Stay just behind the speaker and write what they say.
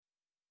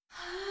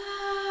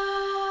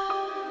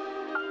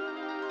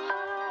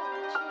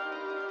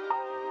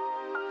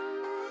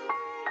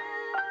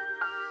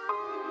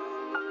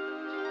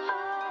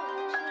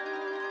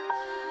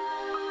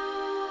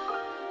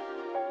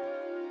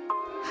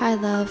Hi,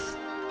 love.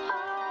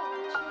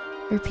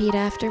 Repeat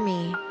after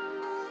me.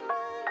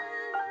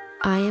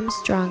 I am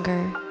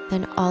stronger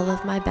than all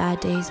of my bad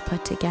days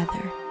put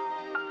together.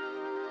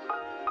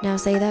 Now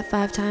say that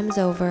 5 times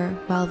over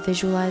while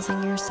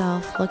visualizing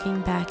yourself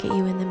looking back at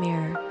you in the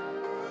mirror.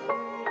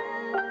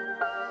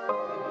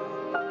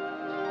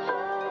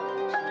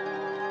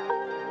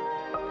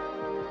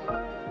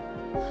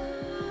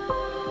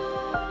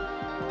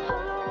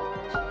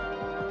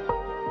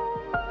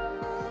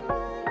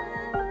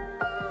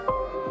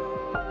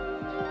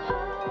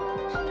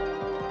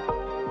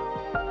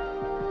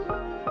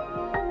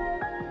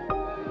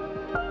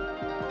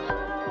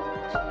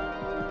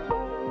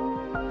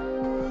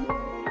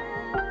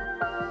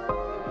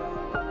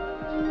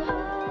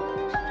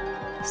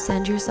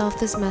 Send yourself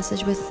this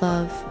message with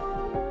love.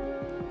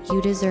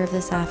 You deserve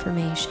this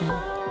affirmation.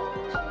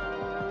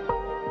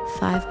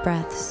 5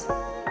 breaths.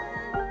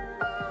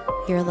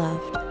 You're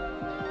loved.